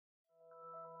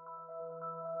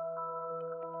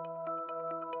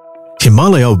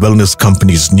Himalaya Wellness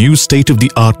Company's new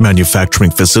state-of-the-art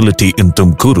manufacturing facility in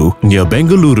Tumakuru, near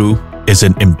Bengaluru, is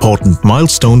an important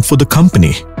milestone for the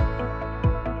company.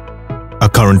 A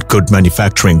current good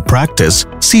manufacturing practice,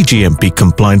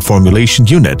 CGMP-compliant formulation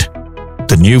unit.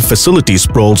 The new facility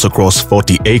sprawls across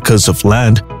 40 acres of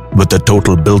land with a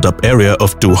total built-up area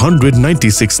of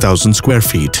 296,000 square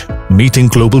feet, meeting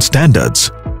global standards.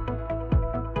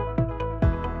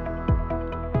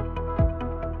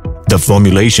 The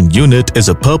formulation unit is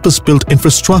a purpose-built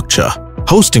infrastructure,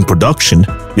 hosting production,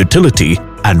 utility,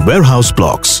 and warehouse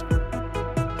blocks.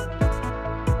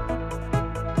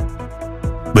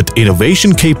 With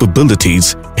innovation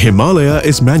capabilities, Himalaya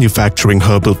is manufacturing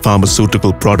herbal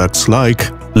pharmaceutical products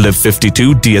like Liv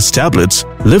 52 DS tablets,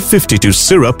 Liv 52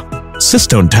 syrup,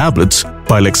 Cystone tablets,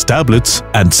 Pilex tablets,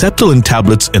 and Septolin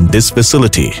tablets in this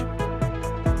facility.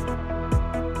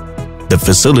 The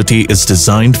facility is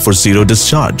designed for zero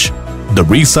discharge. The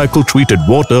recycled treated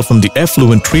water from the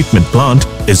effluent treatment plant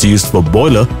is used for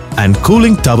boiler and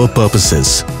cooling tower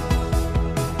purposes.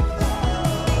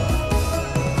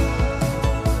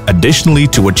 Additionally,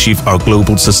 to achieve our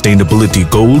global sustainability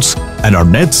goals and our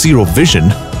net zero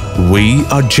vision, we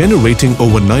are generating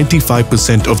over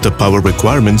 95% of the power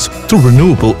requirements through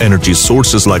renewable energy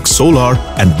sources like solar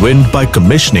and wind by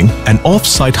commissioning an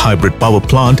off-site hybrid power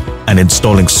plant and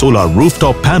installing solar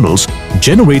rooftop panels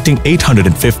generating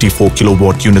 854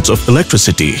 kilowatt units of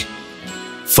electricity.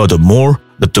 Furthermore,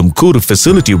 the Tumakuru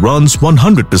facility runs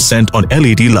 100% on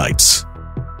LED lights.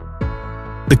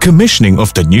 The commissioning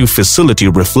of the new facility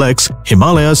reflects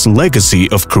Himalaya's legacy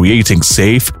of creating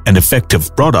safe and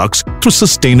effective products through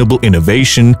sustainable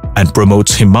innovation and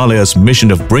promotes Himalaya's mission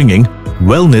of bringing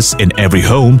wellness in every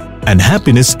home and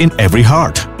happiness in every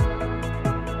heart.